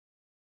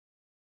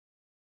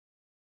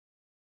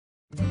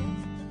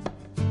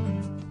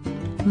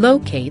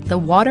Locate the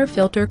water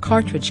filter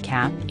cartridge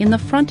cap in the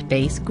front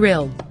base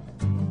grill.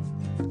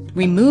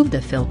 Remove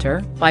the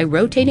filter by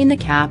rotating the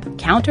cap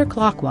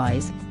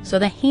counterclockwise so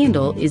the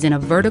handle is in a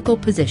vertical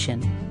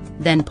position.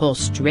 Then pull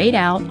straight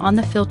out on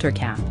the filter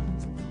cap.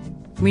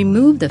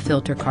 Remove the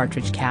filter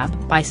cartridge cap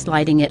by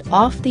sliding it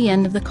off the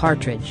end of the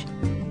cartridge.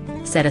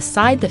 Set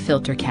aside the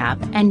filter cap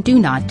and do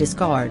not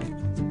discard.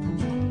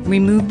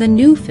 Remove the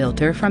new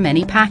filter from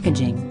any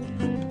packaging.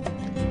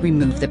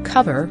 Remove the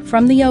cover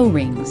from the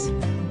O-rings.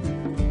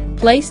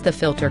 Place the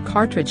filter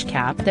cartridge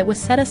cap that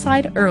was set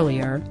aside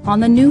earlier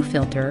on the new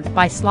filter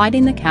by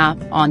sliding the cap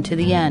onto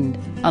the end.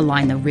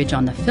 Align the ridge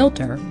on the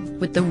filter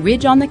with the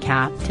ridge on the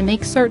cap to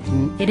make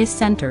certain it is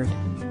centered.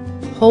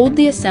 Hold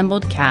the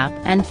assembled cap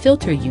and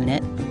filter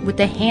unit with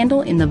the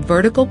handle in the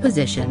vertical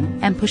position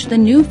and push the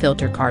new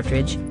filter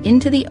cartridge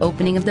into the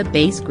opening of the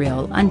base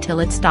grill until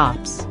it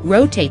stops.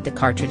 Rotate the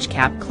cartridge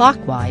cap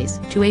clockwise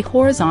to a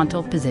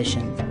horizontal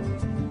position.